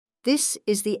This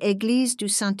is the Église du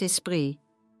Saint Esprit,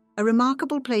 a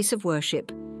remarkable place of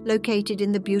worship located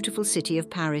in the beautiful city of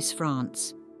Paris,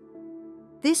 France.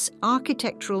 This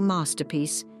architectural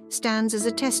masterpiece stands as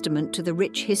a testament to the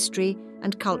rich history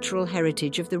and cultural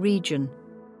heritage of the region.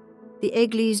 The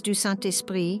Église du Saint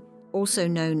Esprit, also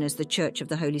known as the Church of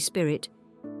the Holy Spirit,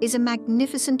 is a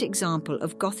magnificent example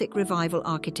of Gothic revival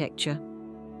architecture.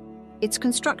 Its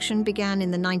construction began in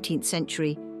the 19th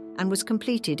century and was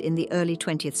completed in the early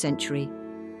 20th century.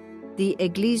 The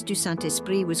Église du Saint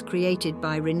Esprit was created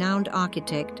by renowned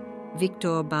architect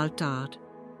Victor Baltard.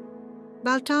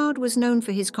 Baltard was known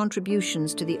for his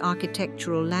contributions to the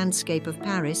architectural landscape of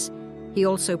Paris. He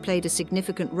also played a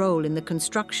significant role in the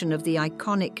construction of the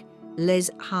iconic Les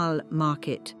Halles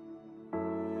market.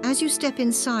 As you step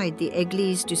inside the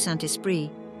Église du Saint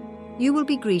Esprit, you will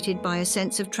be greeted by a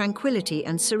sense of tranquility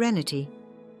and serenity.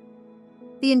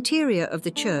 The interior of the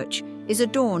church is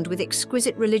adorned with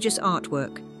exquisite religious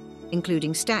artwork,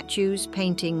 including statues,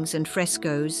 paintings, and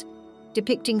frescoes,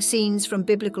 depicting scenes from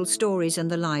biblical stories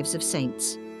and the lives of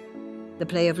saints. The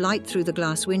play of light through the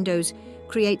glass windows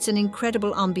creates an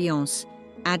incredible ambiance,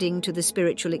 adding to the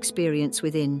spiritual experience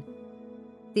within.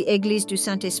 The Église du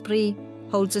Saint Esprit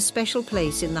holds a special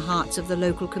place in the hearts of the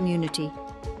local community.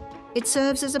 It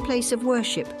serves as a place of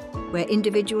worship where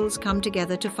individuals come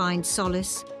together to find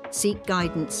solace, seek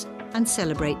guidance, and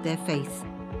celebrate their faith.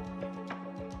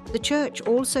 The church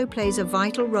also plays a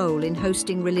vital role in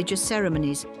hosting religious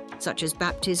ceremonies such as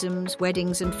baptisms,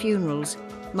 weddings, and funerals,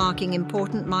 marking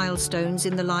important milestones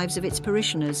in the lives of its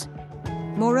parishioners.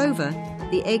 Moreover,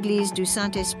 the Église du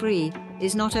Saint Esprit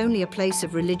is not only a place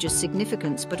of religious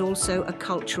significance but also a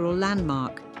cultural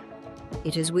landmark.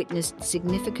 It has witnessed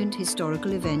significant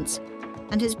historical events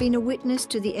and has been a witness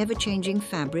to the ever-changing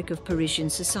fabric of Parisian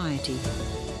society.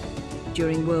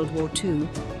 During World War II,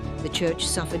 the church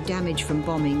suffered damage from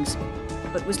bombings,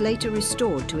 but was later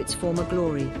restored to its former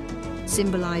glory,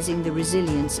 symbolizing the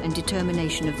resilience and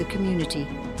determination of the community.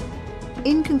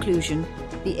 In conclusion,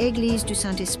 the Église du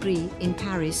Saint Esprit in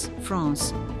Paris,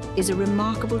 France, is a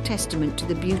remarkable testament to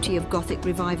the beauty of Gothic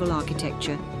revival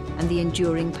architecture and the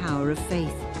enduring power of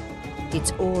faith.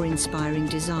 Its awe-inspiring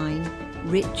design,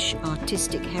 rich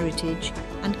artistic heritage,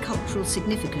 and cultural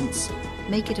significance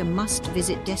make it a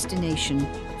must-visit destination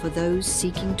for those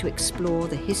seeking to explore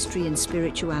the history and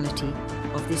spirituality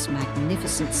of this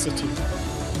magnificent city.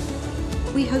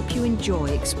 We hope you enjoy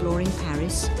exploring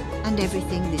Paris and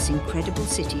everything this incredible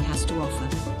city has to offer.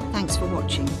 Thanks for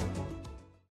watching.